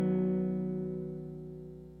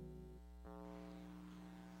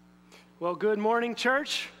Well, good morning,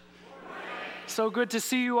 church. Good morning. So good to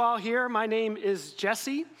see you all here. My name is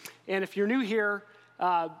Jesse, and if you're new here,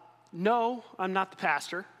 no, I'm not the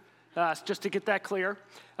pastor, just to get that clear.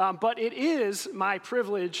 But it is my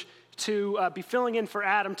privilege to be filling in for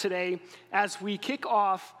Adam today as we kick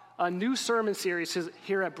off a new sermon series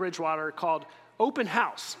here at Bridgewater called Open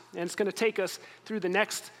House, and it's going to take us through the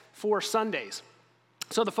next 4 Sundays.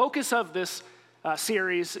 So the focus of this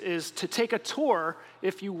series is to take a tour,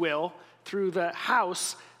 if you will, through the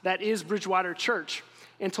house that is Bridgewater Church,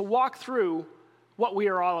 and to walk through what we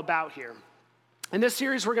are all about here. In this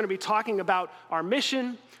series, we're going to be talking about our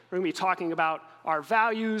mission, we're going to be talking about our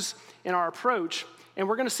values and our approach, and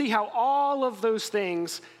we're going to see how all of those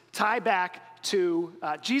things tie back to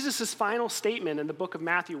Jesus' final statement in the book of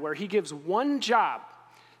Matthew, where he gives one job,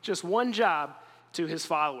 just one job, to his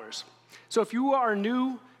followers. So if you are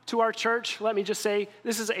new to our church, let me just say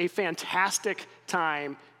this is a fantastic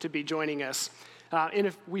time to be joining us.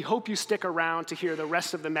 And we hope you stick around to hear the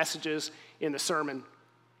rest of the messages in the sermon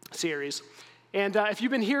series. And if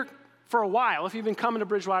you've been here for a while, if you've been coming to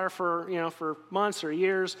Bridgewater for months or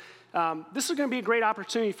years, this is going to be a great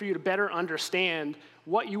opportunity for you to better understand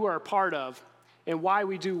what you are a part of and why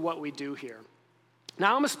we do what we do here.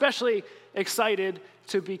 Now, I'm especially excited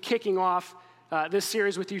to be kicking off this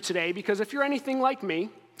series with you today because if you're anything like me,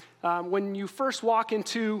 when you first walk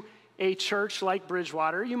into a church like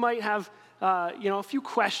Bridgewater, you might have a few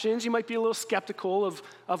questions. You might be a little skeptical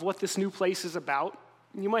of what this new place is about.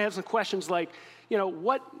 You might have some questions like,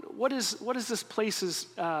 what is this place's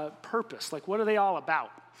purpose? Like, what are they all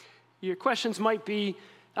about? Your questions might be,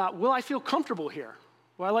 will I feel comfortable here?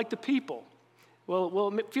 Will I like the people?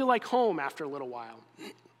 Will it feel like home after a little while?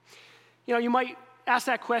 You might ask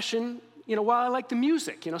that question, well, I like the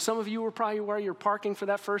music. Some of you were probably where you're parking for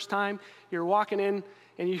that first time. You're walking in,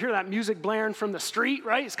 and you hear that music blaring from the street,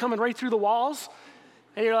 right? It's coming right through the walls.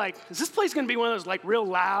 And you're like, is this place going to be one of those, like, real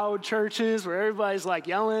loud churches where everybody's, like,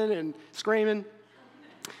 yelling and screaming?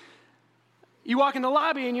 You walk in the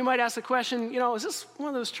lobby, and you might ask the question, is this one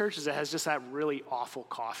of those churches that has just that really awful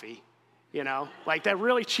coffee? Like that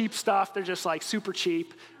really cheap stuff. They're just, like, super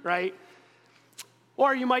cheap, right?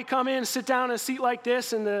 Or you might come in and sit down in a seat like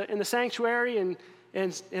this in the sanctuary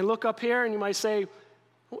and look up here, and you might say,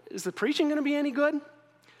 is the preaching going to be any good?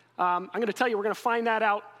 I'm going to tell you, we're going to find that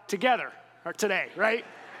out together today, right?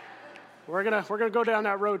 We're going to go down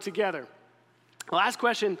that road together. The last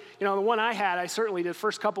question, the one I had, I certainly did the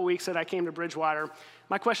first couple weeks that I came to Bridgewater.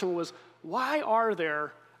 My question was, why are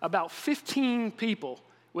there about 15 people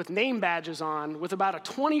with name badges on with about a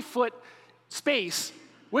 20-foot space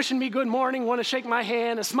wishing me good morning, want to shake my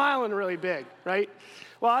hand, and smiling really big, right?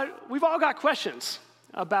 Well, we've all got questions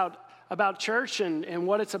about church and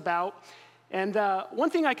what it's about. And one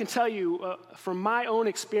thing I can tell you from my own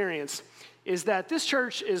experience is that this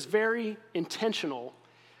church is very intentional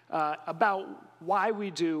about why we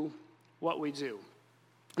do what we do.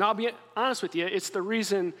 And I'll be honest with you, it's the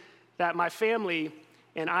reason that my family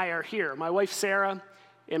and I are here. My wife, Sarah,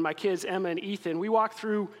 and my kids, Emma and Ethan, we walked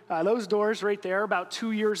through those doors right there about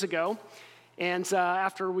 2 years ago. And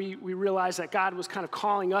after we realized that God was kind of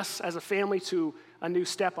calling us as a family to a new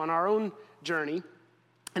step on our own journey.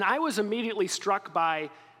 And I was immediately struck by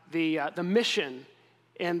the mission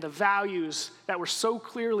and the values that were so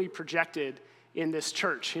clearly projected in this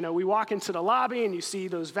church. We walk into the lobby and you see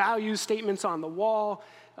those value statements on the wall.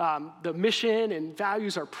 The mission and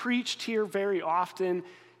values are preached here very often.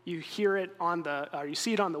 You hear it you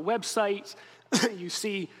see it on the website. You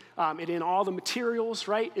see it in all the materials,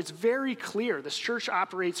 right? It's very clear. This church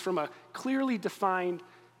operates from a clearly defined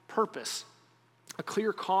purpose, a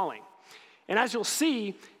clear calling. And as you'll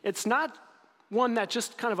see, it's not one that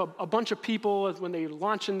just kind of a bunch of people, when they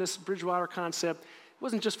launch in this Bridgewater concept, it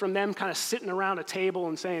wasn't just from them kind of sitting around a table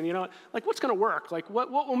and saying, like, what's going to work? Like,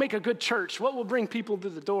 what will make a good church? What will bring people to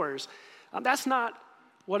the doors? That's not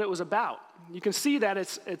what it was about. You can see that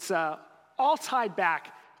it's all tied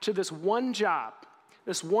back to this one job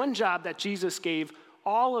that Jesus gave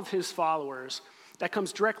all of his followers that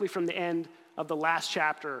comes directly from the end of the last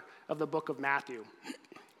chapter of the book of Matthew.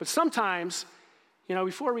 But sometimes,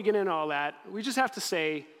 before we get into all that, we just have to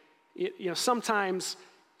say, sometimes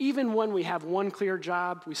even when we have one clear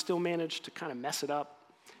job, we still manage to kind of mess it up.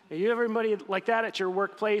 Are you everybody like that at your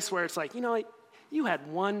workplace where it's like, you had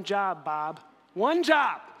one job, Bob, one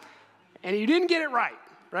job, and you didn't get it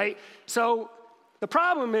right? So the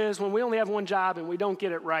problem is when we only have one job and we don't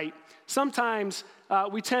get it right, sometimes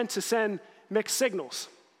we tend to send mixed signals,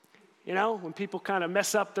 when people kind of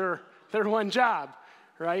mess up their one job,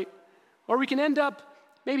 right? Or we can end up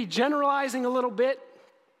maybe generalizing a little bit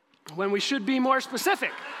when we should be more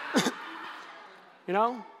specific. you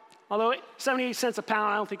know? Although 78 cents a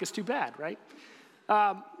pound, I don't think it's too bad, right?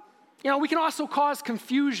 We can also cause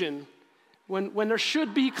confusion when there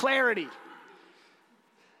should be clarity.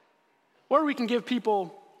 Or we can give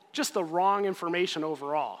people just the wrong information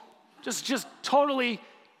overall. Just totally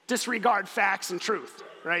disregard facts and truth,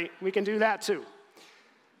 right? We can do that too.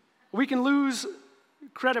 We can lose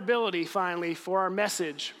credibility, finally, for our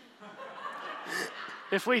message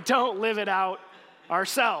if we don't live it out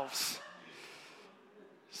ourselves.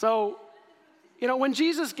 So, when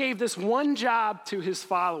Jesus gave this one job to his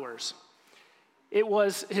followers, it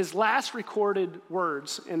was his last recorded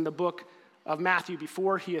words in the book of Matthew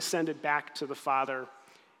before he ascended back to the Father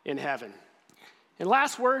in heaven. And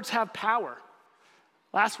last words have power.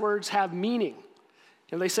 Last words have meaning.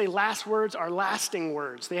 They say last words are lasting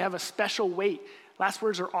words. They have a special weight. Last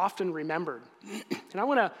words are often remembered. And I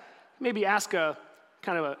want to maybe ask a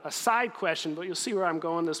kind of a side question, but you'll see where I'm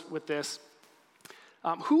going with this.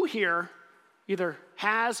 Who here either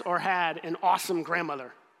has or had an awesome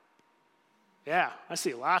grandmother? Yeah, I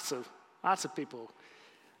see lots of people.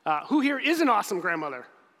 Who here is an awesome grandmother?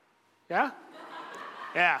 Yeah?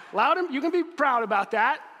 Yeah, Loudon, you can be proud about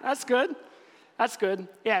that. That's good. That's good.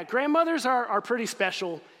 Yeah, grandmothers are pretty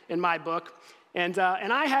special in my book. And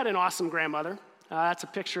I had an awesome grandmother. That's a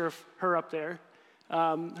picture of her up there.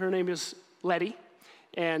 Her name is Letty.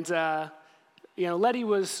 And, Letty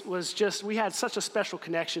was just, we had such a special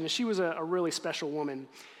connection. And she was a really special woman.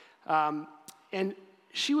 And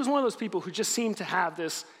she was one of those people who just seemed to have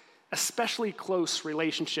this especially close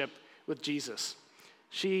relationship with Jesus.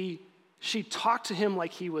 She talked to him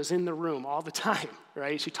like he was in the room all the time,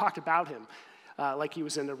 right? She talked about him like he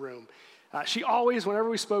was in the room. She always, whenever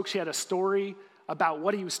we spoke, she had a story about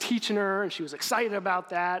what he was teaching her, and she was excited about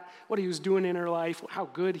that, what he was doing in her life, how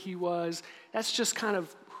good he was. That's just kind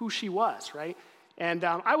of who she was, right? And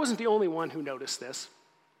I wasn't the only one who noticed this.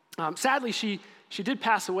 Sadly, she did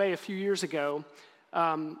pass away a few years ago.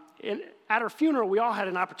 And at her funeral, we all had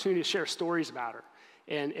an opportunity to share stories about her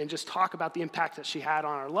and just talk about the impact that she had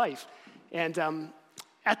on our life. And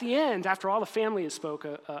at the end, after all the family had spoke,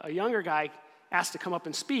 a younger guy asked to come up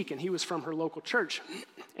and speak, and he was from her local church.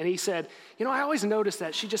 And he said, I always noticed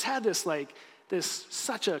that she just had this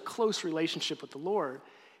such a close relationship with the Lord.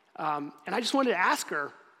 And I just wanted to ask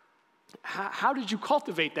her, how did you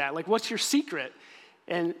cultivate that? Like, what's your secret?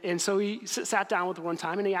 And so he sat down with her one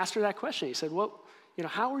time, and he asked her that question. He said,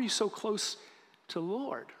 how are you so close to the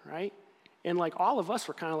Lord, right? And all of us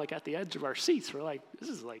were kind of at the edge of our seats. We're like, we're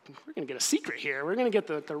going to get a secret here. We're going to get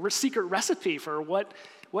the secret recipe for what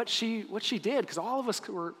she did, because all of us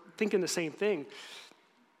were thinking the same thing.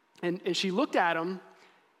 And she looked at him,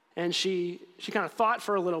 and she kind of thought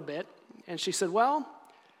for a little bit, and she said, well,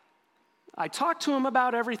 I talked to him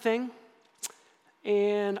about everything,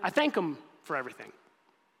 and I thank him for everything.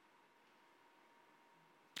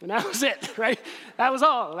 And that was it, right? That was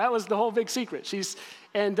all. That was the whole big secret.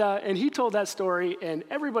 And he told that story, and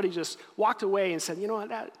everybody just walked away and said,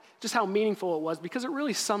 that just how meaningful it was, because it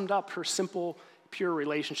really summed up her simple, pure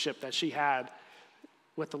relationship that she had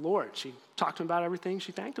with the Lord. She talked to him about everything.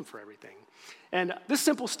 She thanked him for everything. And this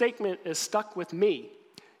simple statement is stuck with me,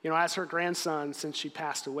 as her grandson since she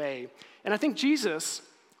passed away. And I think Jesus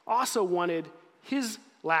also wanted his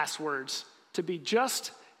last words to be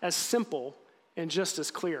just as simple and just as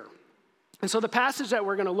clear. And so the passage that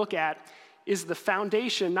we're going to look at is the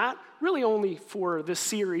foundation, not really only for this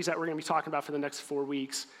series that we're going to be talking about for the next 4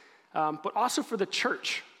 weeks, but also for the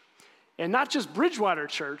church. And not just Bridgewater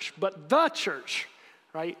Church, but the church,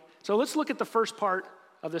 right? So let's look at the first part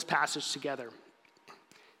of this passage together.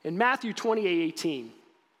 In Matthew 28:18,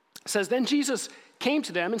 it says, "Then Jesus came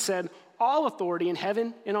to them and said, 'All authority in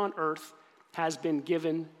heaven and on earth has been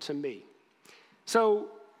given to me.'" So,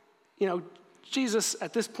 Jesus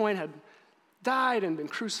at this point had died and been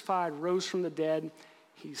crucified, rose from the dead.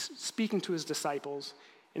 He's speaking to his disciples,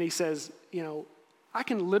 and he says, I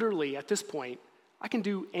can literally, at this point, I can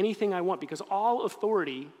do anything I want, because all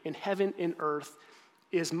authority in heaven and earth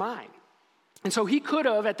is mine. And so he could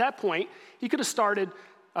have, at that point, he could have started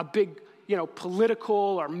a big, political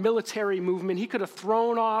or military movement. He could have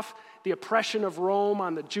thrown off the oppression of Rome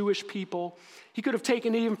on the Jewish people. He could have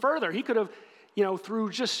taken it even further. He could have,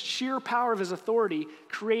 through just sheer power of his authority,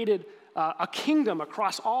 created a kingdom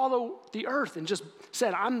across all the earth and just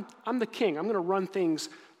said, I'm the king. I'm going to run things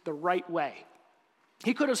the right way.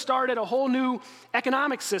 He could have started a whole new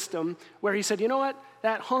economic system where he said, you know what,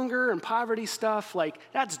 that hunger and poverty stuff,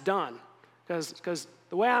 that's done. Because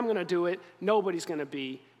the way I'm going to do it, nobody's going to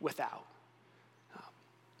be without.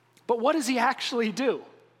 But what does he actually do?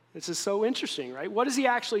 This is so interesting, right? What does he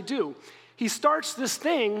actually do? He starts this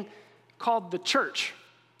thing called the church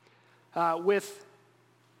with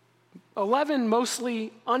 11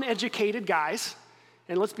 mostly uneducated guys.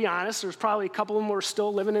 And let's be honest, there's probably a couple of them who were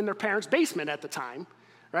still living in their parents' basement at the time,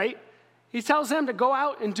 right? He tells them to go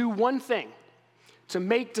out and do one thing, to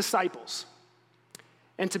make disciples.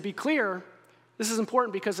 And to be clear, this is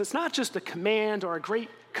important because it's not just a command or a great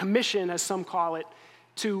commission, as some call it,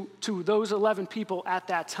 to those 11 people at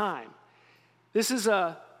that time. This is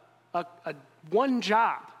a one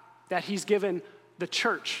job that he's given the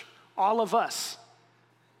church, all of us,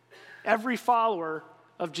 every follower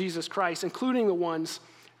of Jesus Christ, including the ones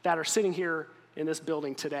that are sitting here in this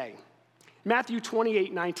building today. Matthew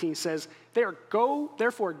 28:19 says,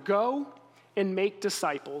 therefore go and make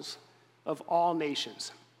disciples of all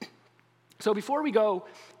nations. So before we go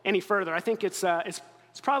any further, I think it's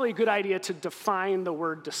probably a good idea to define the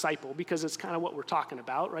word disciple, because it's kind of what we're talking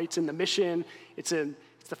about, right? It's in the mission, it's the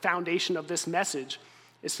foundation of this message,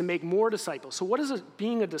 is to make more disciples. So what does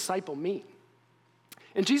being a disciple mean?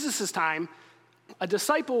 In Jesus' time, a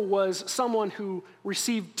disciple was someone who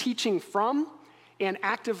received teaching from and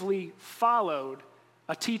actively followed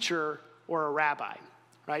a teacher or a rabbi,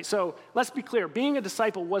 right? So let's be clear, being a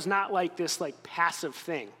disciple was not like this passive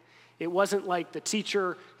thing. It wasn't like the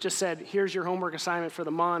teacher just said, here's your homework assignment for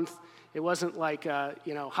the month. It wasn't like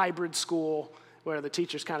hybrid school where the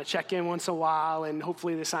teachers kind of check in once in a while and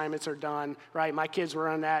hopefully the assignments are done, right? My kids were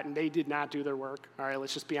on that and they did not do their work. All right,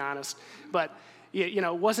 let's just be honest. But it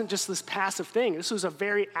wasn't just this passive thing. This was a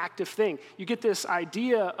very active thing. You get this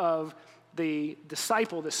idea of the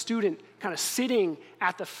disciple, the student, kind of sitting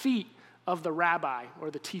at the feet of the rabbi or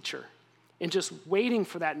the teacher and just waiting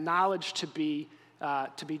for that knowledge to be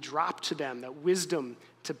dropped to them, that wisdom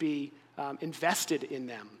to be invested in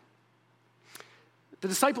them. The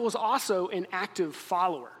disciple was also an active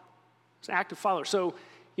follower. It's an active follower. So,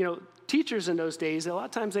 teachers in those days, a lot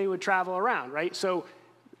of times they would travel around, right? So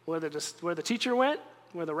where the teacher went,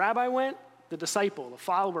 where the rabbi went, the disciple, the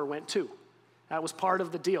follower went too. That was part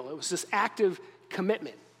of the deal. It was this active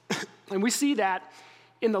commitment. And we see that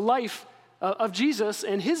in the life of Jesus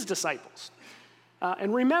and his disciples.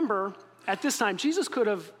 And remember, at this time, Jesus could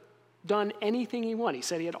have done anything he wanted. He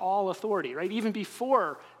said he had all authority, right? Even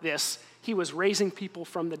before this, he was raising people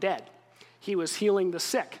from the dead. He was healing the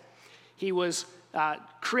sick. He was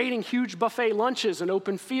creating huge buffet lunches in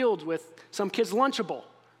open fields with some kids' Lunchable,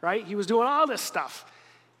 right? He was doing all this stuff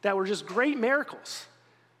that were just great miracles.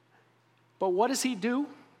 But what does he do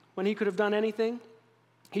when he could have done anything?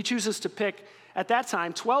 He chooses to pick, at that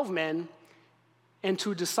time, 12 men and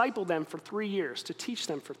to disciple them for 3 years, to teach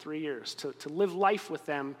them for 3 years, to live life with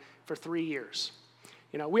them for 3 years.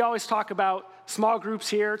 We always talk about small groups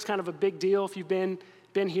here. It's kind of a big deal if you've been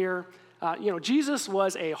here. Jesus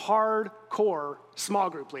was a hardcore small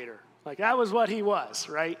group leader. That was what he was,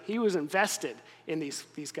 right? He was invested in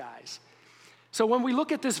these guys. So when we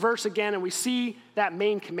look at this verse again and we see that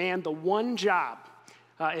main command, the one job,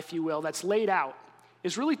 if you will, that's laid out,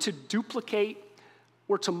 is really to duplicate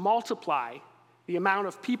or to multiply the amount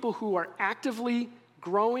of people who are actively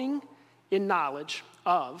growing in knowledge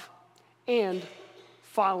of and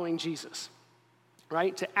following Jesus,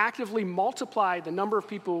 right? To actively multiply the number of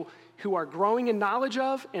people who are growing in knowledge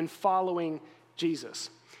of and following Jesus.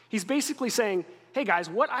 He's basically saying, hey guys,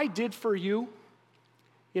 what I did for you,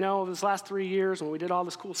 this last 3 years when we did all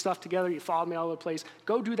this cool stuff together, you followed me all over the place,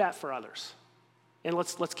 go do that for others. And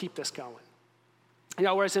let's keep this going.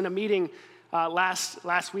 Whereas in a meeting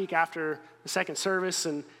last week after the second service,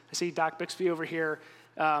 and I see Doc Bixby over here,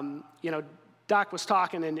 Doc was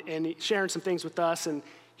talking and sharing some things with us, and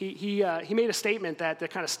he made a statement that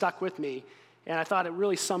kind of stuck with me, and I thought it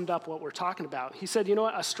really summed up what we're talking about. He said,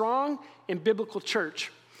 a strong and biblical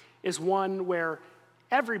church is one where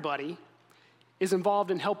everybody is involved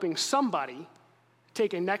in helping somebody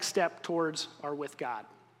take a next step towards or with God.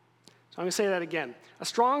 So I'm going to say that again. A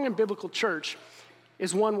strong and biblical church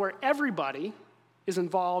is one where everybody is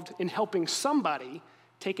involved in helping somebody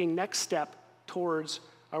take a next step towards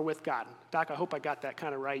or with God. Doc, I hope I got that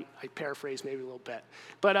kind of right. I paraphrased maybe a little bit.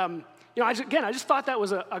 But, I just thought that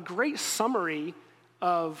was a great summary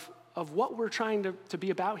of what we're trying to be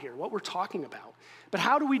about here, what we're talking about. But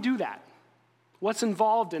how do we do that? What's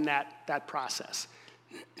involved in that process?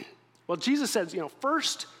 Well, Jesus says,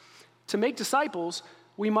 first, to make disciples,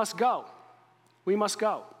 we must go. We must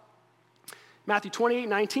go. Matthew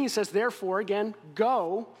 28:19 says, therefore, again,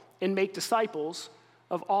 go and make disciples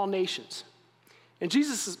of all nations. And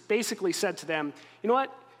Jesus basically said to them, you know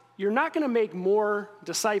what? You're not going to make more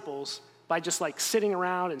disciples by just sitting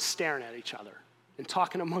around and staring at each other and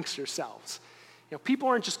talking amongst yourselves. People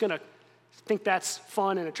aren't just going to think that's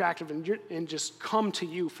fun and attractive and just come to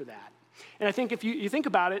you for that. And I think if you think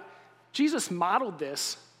about it, Jesus modeled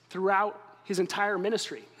this throughout his entire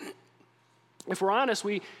ministry. If we're honest,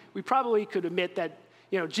 we probably could admit that,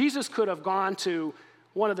 Jesus could have gone to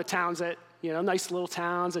one of the towns that, nice little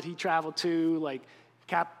towns that he traveled to, like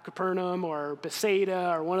Capernaum or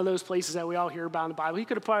Bethsaida or one of those places that we all hear about in the Bible. He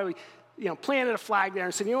could have probably, planted a flag there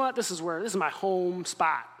and said, you know what, this is my home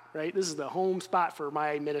spot, right? This is the home spot for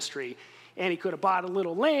my ministry. And he could have bought a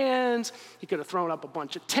little land. He could have thrown up a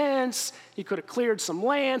bunch of tents. He could have cleared some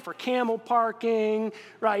land for camel parking,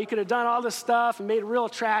 right? He could have done all this stuff and made it real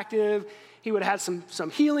attractive. He would have had some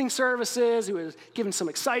healing services. He would have given some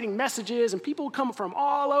exciting messages, and people would come from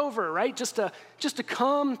all over, right? Just to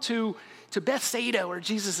come to Bethsaida, where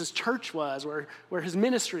Jesus' church was, where his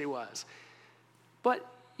ministry was. But,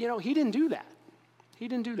 he didn't do that. He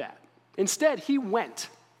didn't do that. Instead, he went.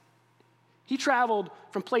 He traveled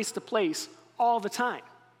from place to place all the time.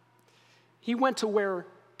 He went to where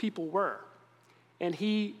people were, and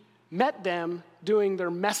he met them doing their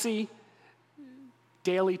messy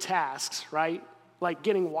daily tasks, right? Like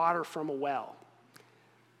getting water from a well,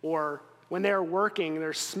 or when they're working,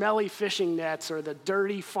 their smelly fishing nets or the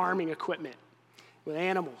dirty farming equipment with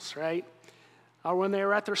animals, right? Or when they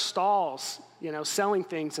were at their stalls, selling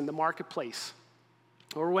things in the marketplace,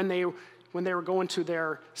 or when they were going to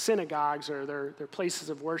their synagogues or their places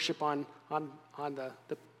of worship on the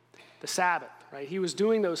Sabbath, right? He was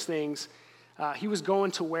doing those things. He was going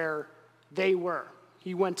to where they were.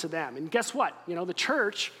 He went to them. And guess what? The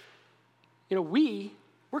church,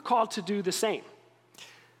 we're called to do the same.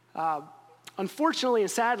 Unfortunately and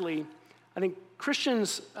sadly, I think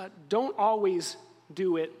Christians don't always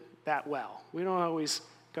do it that well. We don't always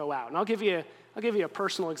go out. And I'll give you a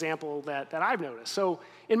personal example that I've noticed. So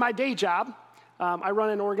in my day job, I run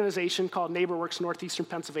an organization called NeighborWorks Northeastern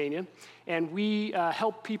Pennsylvania, and we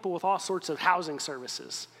help people with all sorts of housing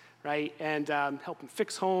services, right? And help them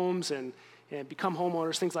fix homes and become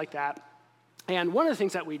homeowners, things like that. And one of the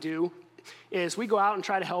things that we do is we go out and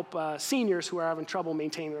try to help seniors who are having trouble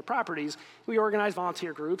maintaining their properties. We organize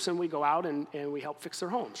volunteer groups, and we go out and we help fix their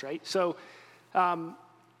homes, right? So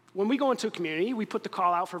when we go into a community, we put the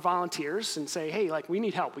call out for volunteers and say, hey, we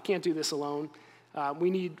need help. We can't do this alone. We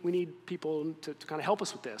need people to kind of help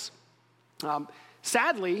us with this.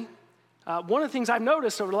 Sadly, one of the things I've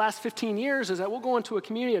noticed over the last 15 years is that we'll go into a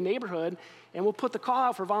community, a neighborhood, and we'll put the call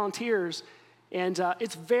out for volunteers, and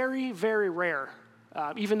it's very, very rare.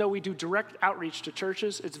 Even though we do direct outreach to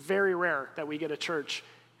churches, it's very rare that we get a church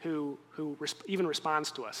who even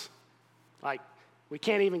responds to us. Like, we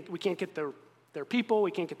can't get their people,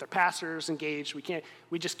 we can't get their pastors engaged,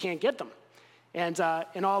 we just can't get them. And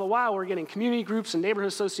all the while, we're getting community groups and neighborhood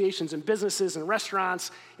associations and businesses and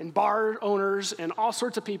restaurants and bar owners and all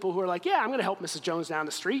sorts of people who are like, yeah, I'm going to help Mrs. Jones down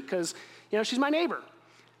the street because, she's my neighbor,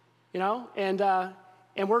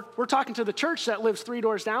 And we're talking to the church that lives 3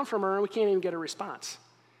 doors down from her, and we can't even get a response.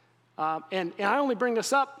 And I only bring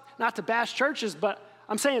this up not to bash churches, but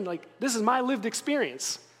I'm saying, this is my lived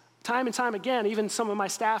experience. Time and time again, even some of my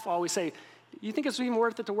staff always say, you think it's even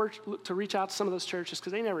worth it to reach out to some of those churches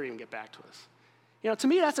because they never even get back to us? To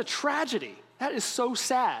me, that's a tragedy. That is so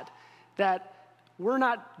sad that we're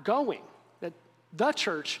not going, that the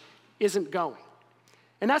church isn't going.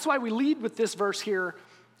 And that's why we lead with this verse here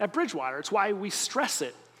at Bridgewater. It's why we stress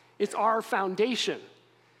it. It's our foundation.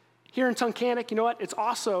 Here in Tunkhannock, you know what? It's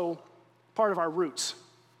also part of our roots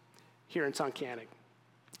here in Tunkhannock.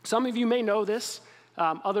 Some of you may know this,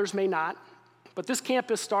 others may not, but this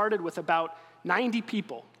campus started with about 90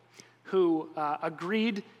 people who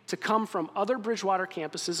agreed to come from other Bridgewater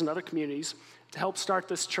campuses and other communities to help start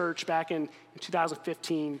this church back in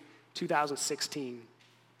 2015, 2016.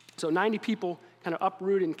 So 90 people kind of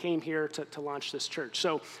uprooted and came here to launch this church.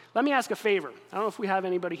 So let me ask a favor. I don't know if we have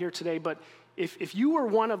anybody here today, but if you were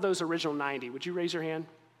one of those original 90, would you raise your hand?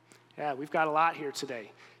 Yeah, we've got a lot here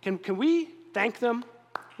today. Can we thank them?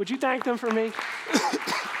 Would you thank them for me?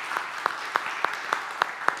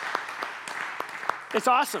 It's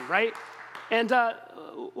awesome, right? And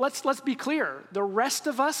let's be clear. The rest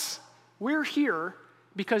of us, we're here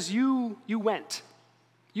because you went.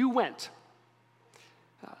 You went.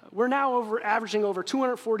 We're now averaging over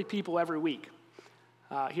 240 people every week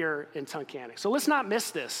here in Tunkhannock. So let's not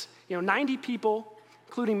miss this. 90 people,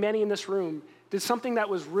 including many in this room, did something that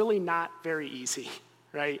was really not very easy,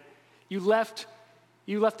 right? You left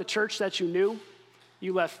the church that you knew.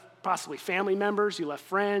 You left possibly family members. You left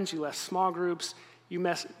friends. You left small groups. You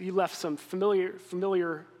left some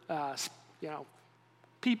familiar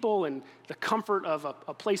people and the comfort of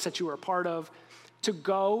a place that you were a part of to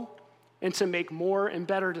go and to make more and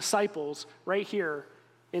better disciples right here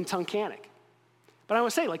in Tunkhannock. But I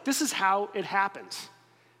want to say, like, this is how it happens.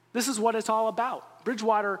 This is what it's all about.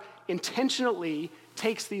 Bridgewater intentionally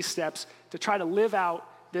takes these steps to try to live out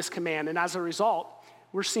this command. And as a result,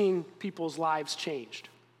 we're seeing people's lives changed.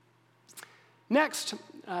 Next,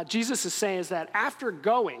 Jesus is saying is that after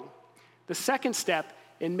going, the second step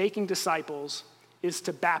in making disciples is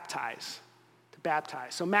to baptize.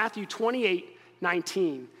 So Matthew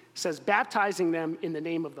 28:19 says, baptizing them in the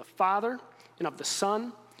name of the Father and of the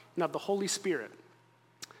Son and of the Holy Spirit.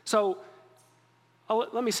 So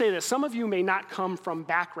let me say this. Some of you may not come from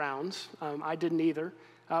backgrounds, I didn't either,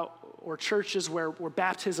 or churches where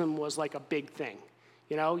baptism was like a big thing.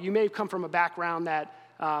 You know, you may have come from a background that,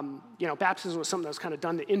 baptism was something that was kind of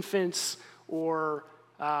done to infants, or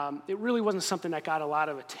it really wasn't something that got a lot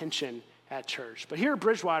of attention at church. But here at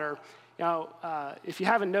Bridgewater, if you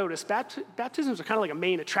haven't noticed, baptisms are kind of like a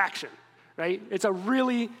main attraction, right? It's a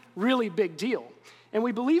really, really big deal. And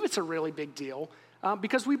we believe it's a really big deal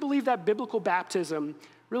because we believe that biblical baptism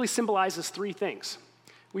really symbolizes three things.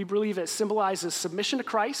 We believe it symbolizes submission to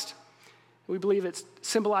Christ. We believe it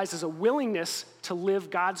symbolizes a willingness to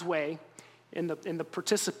live God's way in the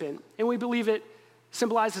participant. And we believe it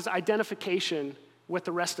symbolizes identification with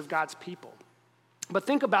the rest of God's people. But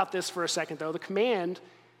think about this for a second, though. The command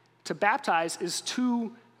to baptize is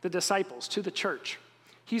to the disciples, to the church.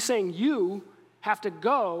 He's saying you have to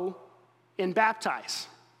go and baptize.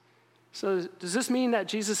 So does this mean that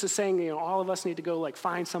Jesus is saying, all of us need to go like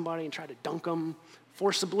find somebody and try to dunk them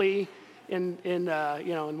forcibly in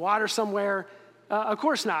water somewhere? Of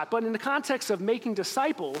course not. But in the context of making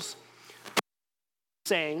disciples, what he's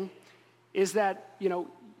saying is that,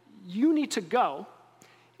 you need to go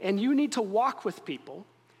and you need to walk with people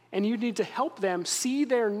and you need to help them see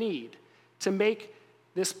their need to make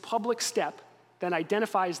this public step that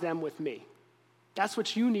identifies them with me. That's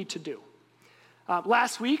what you need to do.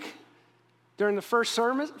 Last week, during the first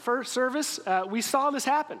service, we saw this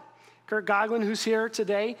happen. Kurt Goglin, who's here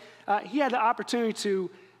today, he had the opportunity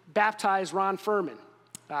to baptize Ron Furman,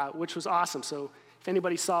 which was awesome. So if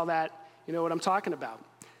anybody saw that, you know what I'm talking about.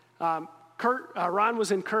 Ron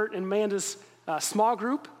was in Kurt and Amanda's small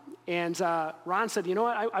group, and Ron said, you know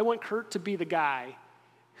what, I want Kurt to be the guy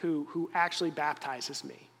who actually baptizes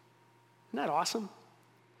me. Isn't that awesome?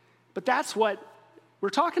 But that's what we're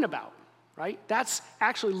talking about, right? That's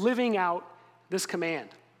actually living out this command.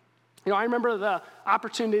 I remember the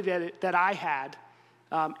opportunity that I had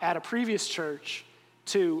at a previous church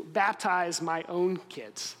to baptize my own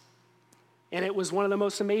kids. And it was one of the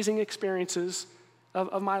most amazing experiences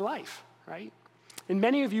of my life, right? And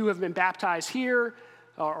many of you have been baptized here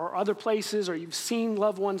or other places, or you've seen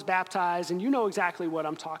loved ones baptized, and you know exactly what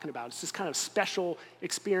I'm talking about. It's this kind of special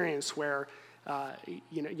experience where,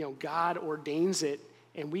 God ordains it,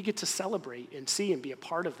 and we get to celebrate and see and be a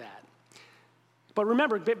part of that. But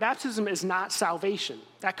remember, baptism is not salvation.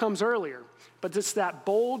 That comes earlier. But it's that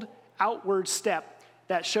bold outward step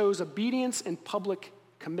that shows obedience and public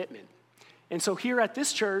commitment. And so here at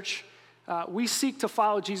this church, we seek to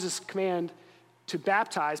follow Jesus' command to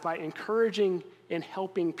baptize by encouraging and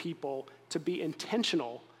helping people to be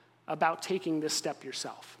intentional about taking this step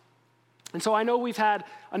yourself. And so I know we've had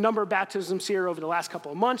a number of baptisms here over the last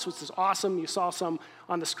couple of months, which is awesome. You saw some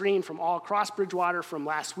on the screen from all across Bridgewater from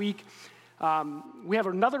last week. We have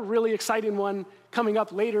another really exciting one coming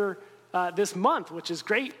up later this month, which is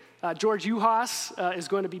great. George Uhas is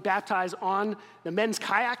going to be baptized on the men's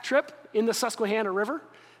kayak trip in the Susquehanna River.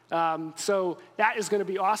 So that is going to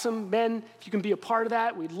be awesome. Men, if you can be a part of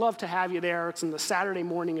that, we'd love to have you there. It's on the Saturday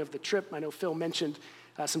morning of the trip. I know Phil mentioned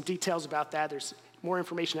some details about that. There's more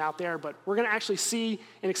information out there, but we're going to actually see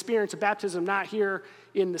and experience a baptism not here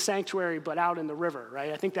in the sanctuary, but out in the river,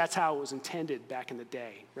 right? I think that's how it was intended back in the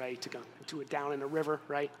day, right? To go do it down in the river,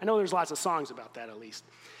 right? I know there's lots of songs about that at least.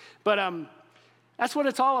 But that's what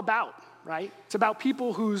it's all about, right? It's about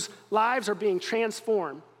people whose lives are being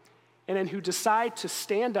transformed and then who decide to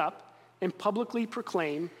stand up and publicly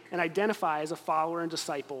proclaim and identify as a follower and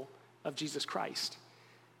disciple of Jesus Christ.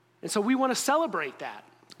 And so we want to celebrate that.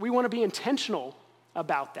 We want to be intentional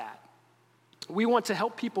about that. We want to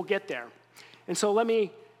help people get there. And so let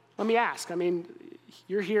me ask. I mean,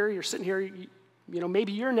 you're here, you're sitting here,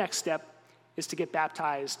 maybe your next step is to get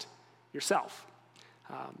baptized yourself.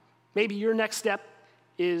 Maybe your next step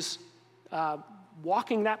is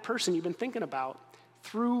walking that person you've been thinking about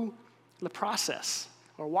through the process,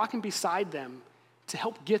 or walking beside them to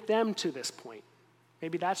help get them to this point.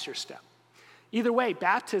 Maybe that's your step. Either way,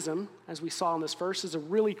 baptism, as we saw in this verse, is a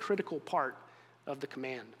really critical part of the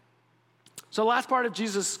command. So the last part of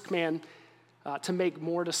Jesus' command to make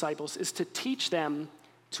more disciples is to teach them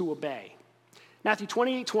to obey. Matthew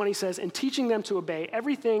 28:20 says, "And teaching them to obey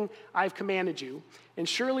everything I've commanded you, and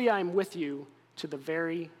surely I am with you to the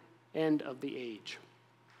very end of the age."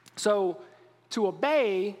 So to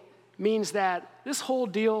obey means that this whole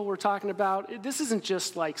deal we're talking about, this isn't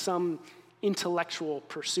just like some intellectual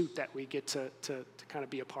pursuit that we get to kind of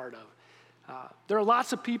be a part of. There are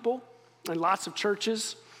lots of people and lots of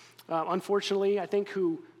churches, unfortunately, I think,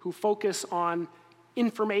 who focus on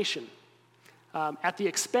information at the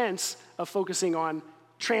expense of focusing on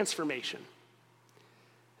transformation.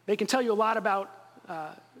 They can tell you a lot about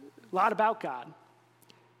God,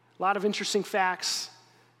 a lot of interesting facts.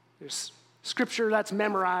 There's scripture that's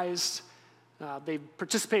memorized. They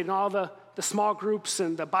participate in all the small groups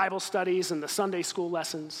and the Bible studies and the Sunday school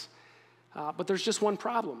lessons. But there's just one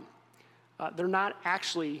problem. They're not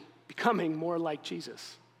actually becoming more like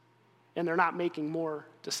Jesus, and they're not making more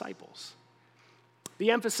disciples. The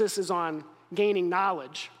emphasis is on gaining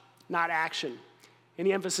knowledge, not action. And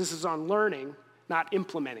the emphasis is on learning, not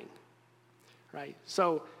implementing, right?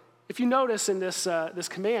 So if you notice in this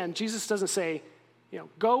command, Jesus doesn't say,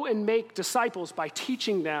 go and make disciples by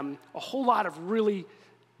teaching them a whole lot of really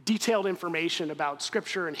detailed information about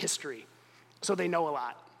scripture and history so they know a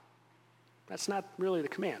lot. That's not really the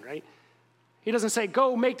command, right? He doesn't say,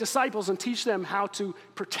 go make disciples and teach them how to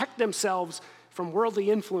protect themselves from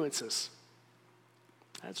worldly influences.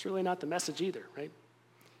 That's really not the message either, right?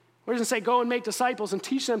 He doesn't say, go and make disciples and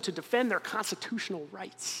teach them to defend their constitutional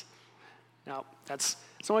rights. Now, that's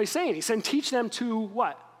not what he's saying. He's saying teach them to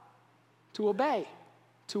what? To obey.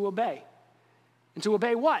 To obey. And to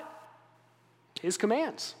obey what? His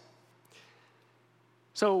commands.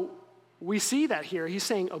 So we see that here. He's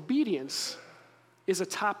saying obedience is a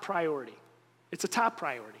top priority. It's a top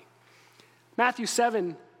priority. Matthew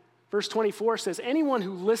 7, verse 24 says, anyone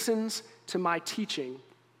who listens to my teaching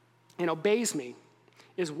and obeys me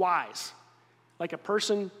is wise, like a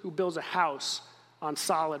person who builds a house on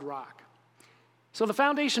solid rock. So the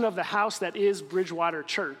foundation of the house that is Bridgewater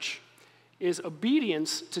Church is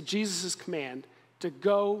obedience to Jesus' command to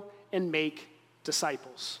go and make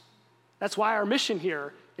disciples. That's why our mission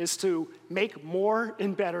here is to make more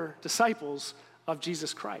and better disciples of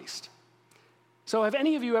Jesus Christ. So have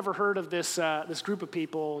any of you ever heard of this group of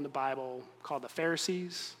people in the Bible called the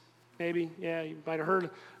Pharisees? Maybe, yeah, you might have heard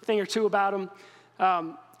a thing or two about them.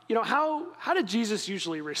 How did Jesus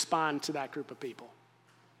usually respond to that group of people?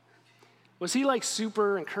 Was he like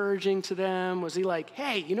super encouraging to them? Was he like,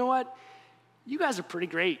 hey, you know what? You guys are pretty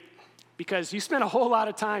great because you spent a whole lot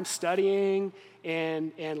of time studying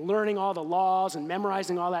and learning all the laws and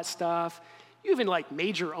memorizing all that stuff. You even like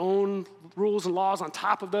made your own rules and laws on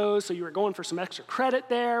top of those, so you were going for some extra credit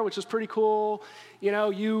there, which was pretty cool.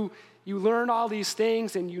 You learned all these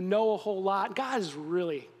things and you know a whole lot. God is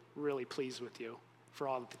really, really pleased with you for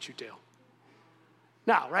all that you do.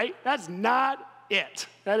 Now, right? That's not it.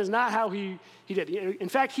 That is not how he did. In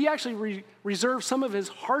fact, he actually reserved some of his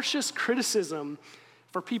harshest criticism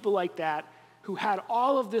for people like that who had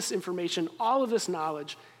all of this information, all of this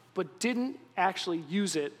knowledge, but didn't actually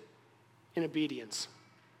use it in obedience.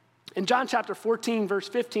 In John chapter 14, verse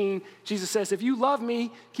 15, Jesus says, if you love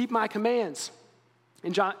me, keep my commands.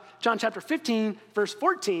 In John chapter 15, verse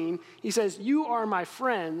 14, he says, you are my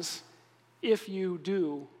friends if you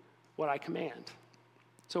do what I command.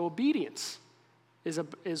 So obedience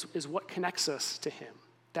is what connects us to him,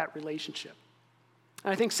 that relationship.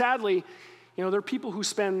 And I think sadly, there are people who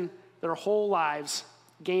spend their whole lives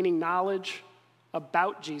gaining knowledge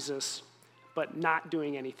about Jesus, but not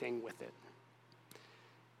doing anything with it.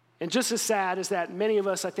 And just as sad is that many of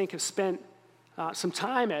us, I think, have spent some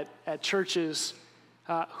time at churches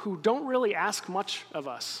who don't really ask much of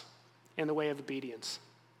us in the way of obedience.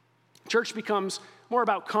 Church becomes more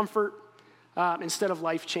about comfort instead of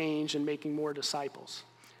life change and making more disciples.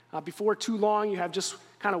 Before too long, you have just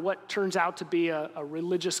kind of what turns out to be a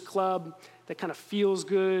religious club that kind of feels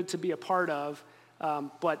good to be a part of,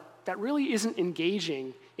 but that really isn't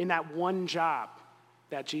engaging in that one job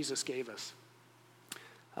that Jesus gave us.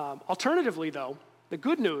 Alternatively, though, the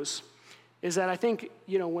good news is that I think,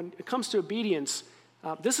 when it comes to obedience,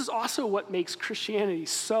 this is also what makes Christianity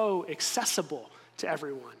so accessible to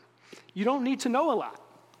everyone. You don't need to know a lot,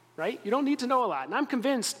 right? You don't need to know a lot. And I'm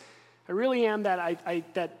convinced, I really am,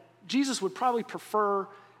 that Jesus would probably prefer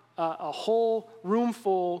a whole room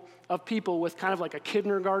full of people with kind of like a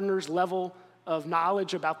kindergartner's level of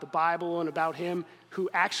knowledge about the Bible and about him who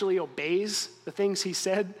actually obeys the things he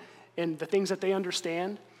said and the things that they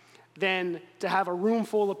understand, than to have a room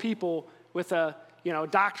full of people with a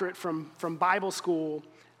doctorate from Bible school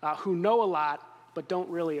who know a lot but don't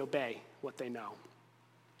really obey what they know.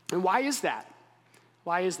 And why is that?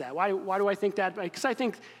 Why is that? Why do I think that? Because I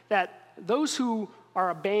think that those who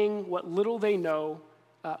are obeying what little they know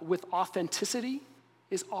with authenticity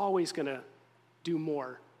is always going to do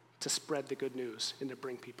more to spread the good news and to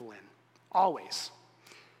bring people in. Always.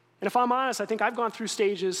 And if I'm honest, I think I've gone through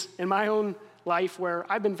stages in my own life where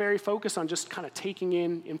I've been very focused on just kind of taking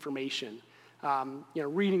in information.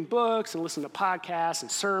 Reading books and listening to podcasts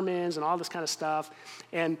and sermons and all this kind of stuff.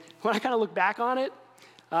 And when I kind of look back on it,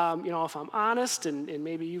 if I'm honest, and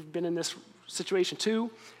maybe you've been in this situation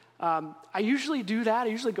too, I usually do that. I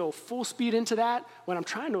usually go full speed into that when I'm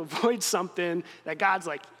trying to avoid something that God's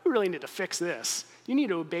like, you really need to fix this. You need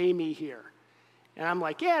to obey me here. And I'm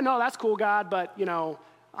like, yeah, no, that's cool, God, but,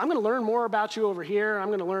 I'm going to learn more about you over here. I'm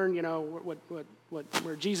going to learn,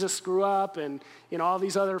 where Jesus grew up and, all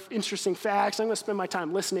these other interesting facts. I'm going to spend my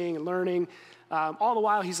time listening and learning. All the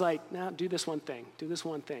while, he's like, no, do this one thing, do this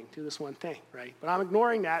one thing, do this one thing, right? But I'm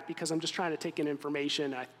ignoring that because I'm just trying to take in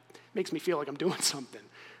information. It makes me feel like I'm doing something,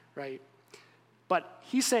 right? But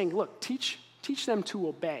he's saying, look, teach them to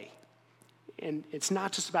obey. And it's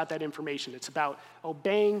not just about that information. It's about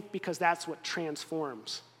obeying because that's what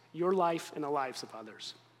transforms your life and the lives of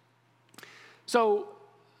others. So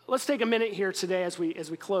let's take a minute here today as we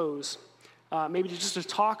close, maybe just to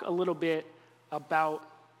talk a little bit about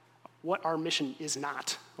what our mission is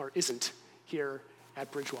not or isn't here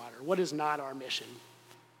at Bridgewater. What is not our mission?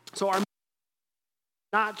 So our mission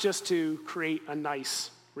is not just to create a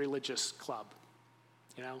nice religious club,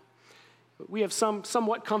 We have some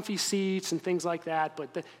somewhat comfy seats and things like that,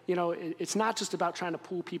 but it's not just about trying to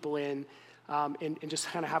pull people in and just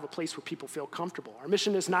kind of have a place where people feel comfortable. Our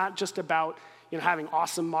mission is not just about having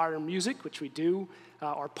awesome modern music, which we do,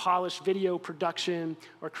 or polished video production,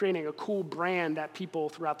 or creating a cool brand that people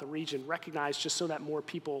throughout the region recognize just so that more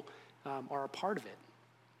people are a part of it.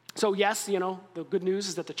 So yes, the good news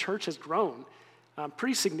is that the church has grown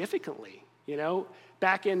pretty significantly.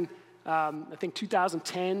 Back in I think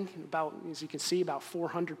 2010, about, as you can see, about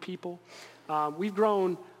 400 people. We've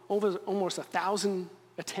grown over almost 1,000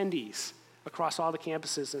 attendees across all the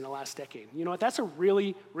campuses in the last decade. You know what? That's a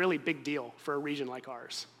really, really big deal for a region like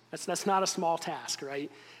ours. That's not a small task,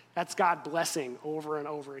 right? That's God blessing over and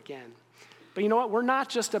over again. But you know what? We're not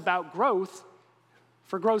just about growth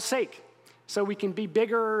for growth's sake. So we can be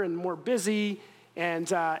bigger and more busy and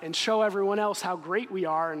show everyone else how great we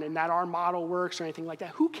are and that our model works or anything like that.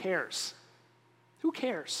 Who cares? Who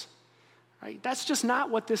cares? Right? That's just not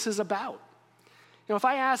what this is about. If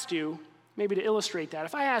I asked you, maybe to illustrate that,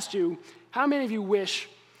 if I asked you, how many of you wish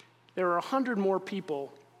there were 100 more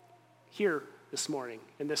people here this morning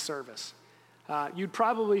in this service? You'd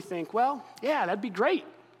probably think, well, yeah, that'd be great.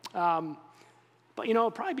 But,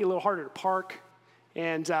 it'd probably be a little harder to park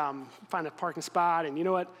and find a parking spot. And you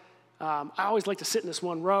know what? I always like to sit in this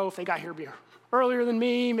one row. If they got here earlier than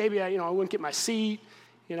me, maybe I wouldn't get my seat.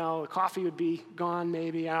 The coffee would be gone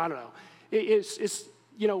maybe. I don't know. It's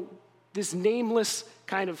this nameless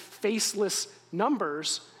kind of faceless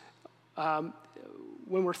numbers,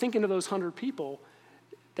 when we're thinking of those 100 people,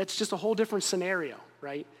 that's just a whole different scenario,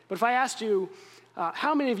 right? But if I asked you,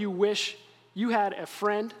 how many of you wish you had a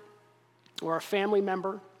friend or a family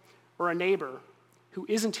member or a neighbor who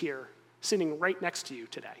isn't here sitting right next to you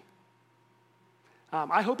today?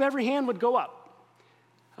 I hope every hand would go up.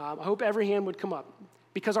 I hope every hand would come up,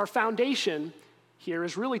 because our foundation here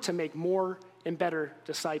is really to make more and better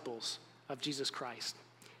disciples of Jesus Christ.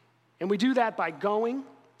 And we do that by going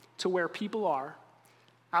to where people are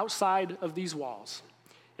outside of these walls.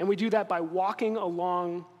 And we do that by walking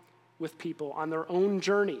along with people on their own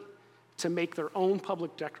journey to make their own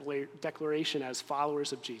public declaration as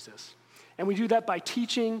followers of Jesus. And we do that by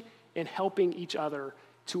teaching and helping each other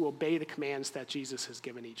to obey the commands that Jesus has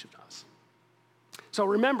given each of us. So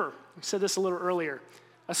remember, I said this a little earlier,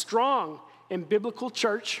 a strong and biblical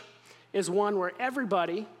church is one where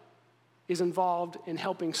everybody is involved in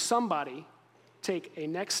helping somebody take a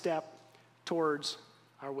next step towards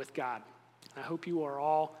or with God. I hope you are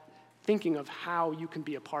all thinking of how you can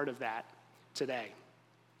be a part of that today.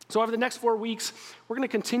 So over the next 4 weeks, we're going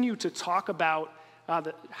to continue to talk about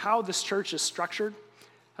how this church is structured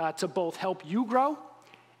to both help you grow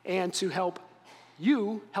and to help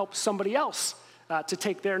you help somebody else to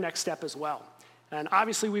take their next step as well. And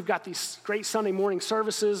obviously, we've got these great Sunday morning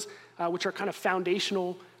services, which are kind of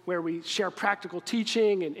foundational, where we share practical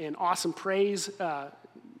teaching and awesome praise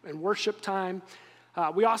and worship time.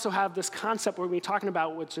 We also have this concept we're going to be talking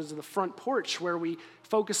about, which is the front porch, where we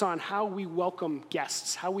focus on how we welcome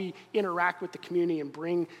guests, how we interact with the community and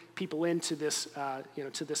bring people into this,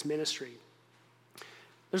 to this ministry.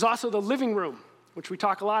 There's also the living room, which we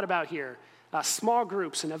talk a lot about here, small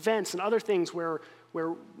groups and events and other things where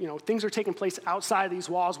where things are taking place outside of these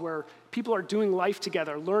walls, where people are doing life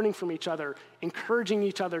together, learning from each other, encouraging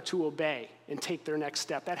each other to obey and take their next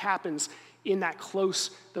step. That happens in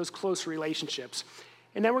those close relationships.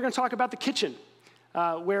 And then we're going to talk about the kitchen,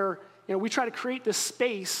 where we try to create this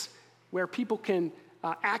space where people can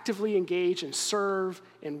actively engage and serve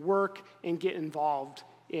and work and get involved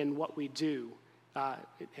in what we do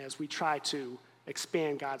as we try to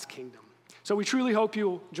expand God's kingdom. So we truly hope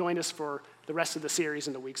you'll join us for the rest of the series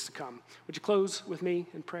in the weeks to come. Would you close with me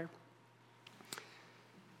in prayer?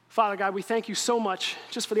 Father God, we thank you so much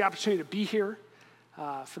just for the opportunity to be here,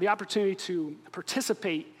 for the opportunity to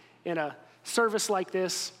participate in a service like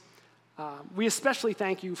this. We especially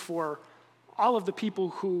thank you for all of the people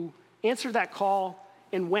who answered that call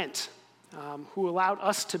and went, who allowed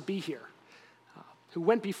us to be here, who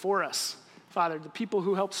went before us. Father, the people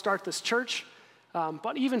who helped start this church,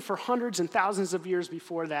 but even for hundreds and thousands of years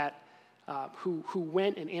before that, who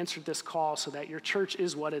went and answered this call so that your church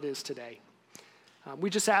is what it is today. We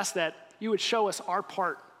just ask that you would show us our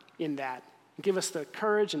part in that and give us the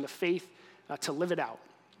courage and the faith to live it out.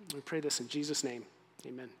 We pray this in Jesus' name.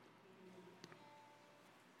 Amen.